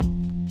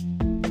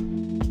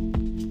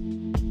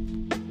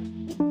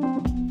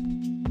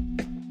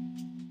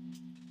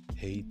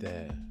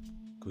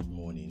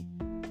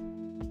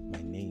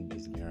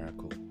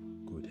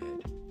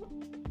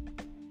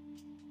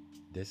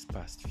This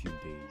past few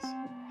days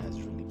has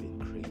really been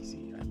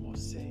crazy, I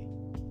must say.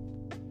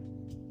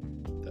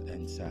 The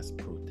NSAS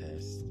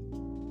protest,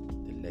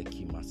 the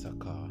Lekki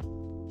massacre,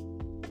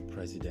 the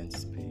president's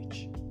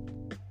speech,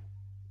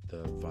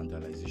 the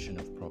vandalization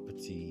of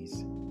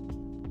properties,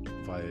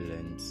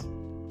 violence,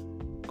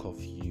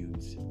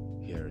 curfews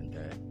here and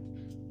there.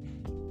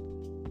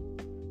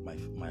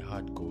 My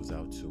heart goes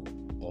out to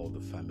all the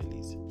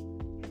families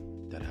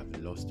that have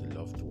lost a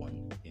loved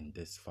one in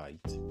this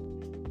fight.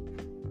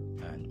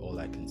 And all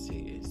I can say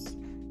is,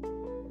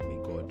 may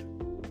God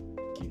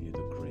give you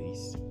the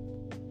grace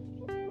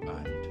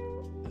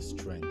and the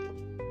strength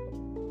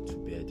to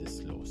bear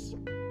this loss.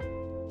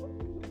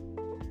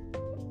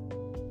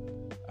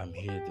 I'm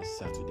here this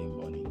Saturday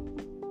morning,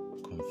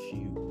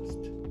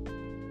 confused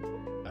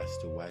as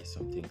to why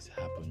some things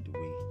happen the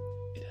way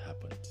it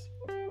happens.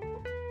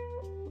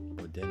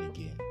 But then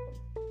again,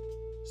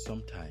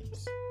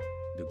 sometimes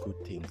the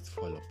good things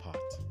fall apart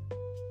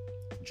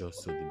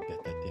just so the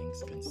better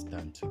things can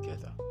stand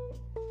together.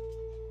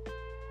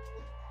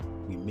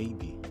 We may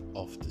be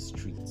off the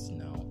streets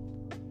now,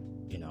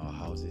 in our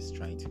houses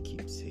trying to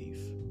keep safe,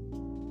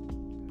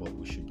 but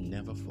we should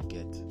never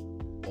forget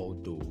all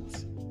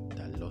those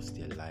that lost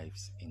their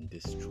lives in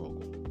this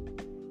struggle.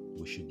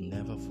 We should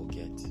never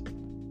forget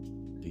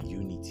the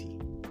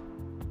unity,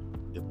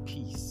 the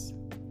peace,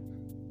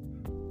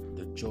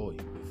 the joy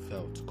we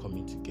felt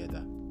coming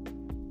together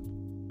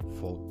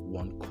for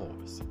one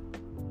cause.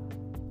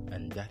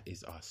 And that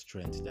is our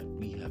strength that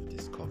we have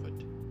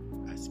discovered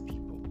as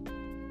people.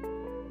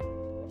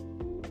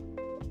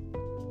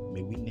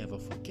 May we never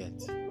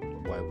forget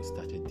why we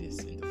started this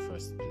in the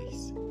first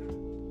place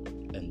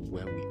and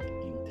where we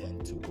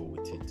intend to go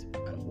with it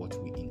and what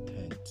we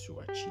intend to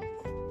achieve.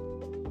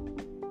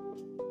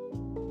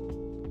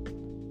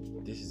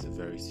 This is a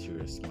very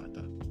serious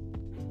matter,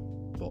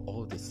 but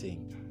all the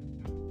same,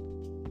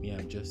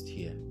 I'm just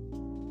here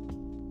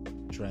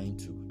trying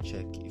to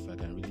check if I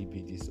can really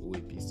be this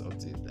OAP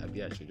something.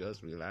 Maybe I should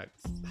just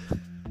relax.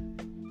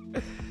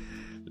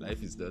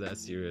 Life is not that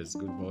serious.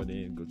 Good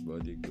morning.